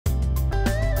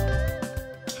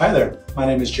Hi there, my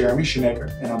name is Jeremy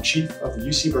Shumaker and I'm Chief of the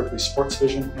UC Berkeley Sports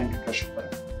Vision and Concussion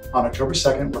Clinic. On October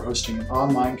 2nd, we're hosting an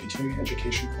online continuing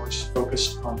education course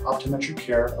focused on optometry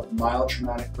care of mild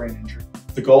traumatic brain injury.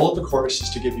 The goal of the course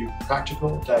is to give you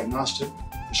practical, diagnostic,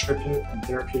 prescriptive, and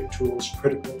therapeutic tools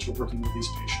critical to working with these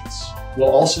patients.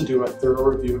 We'll also do a thorough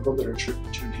review of the literature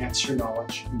to enhance your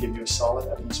knowledge and give you a solid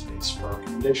evidence base for our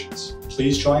recommendations.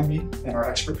 Please join me and our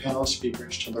expert panel of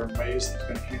speakers to learn ways that you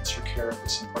can enhance your care of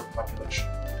this important population.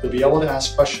 You'll be able to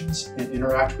ask questions and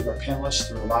interact with our panelists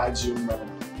through a live Zoom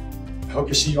webinar. I hope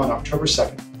to see you on October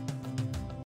 2nd.